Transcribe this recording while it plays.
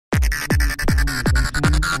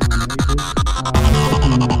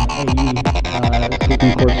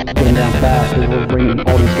fucking course getting down fast because we're bringing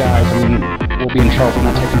all these guys and we'll be in trouble if we're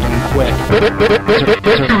not taking them down quick.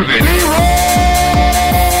 Let's do this.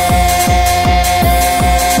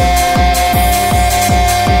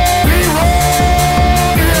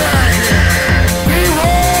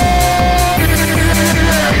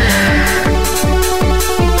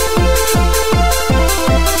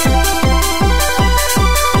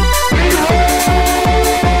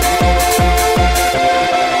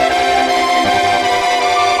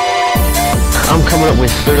 I'm coming up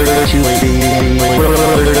with 32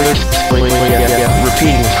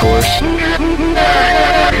 repeating, of course.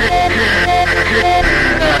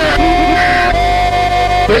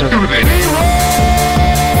 Let's do this.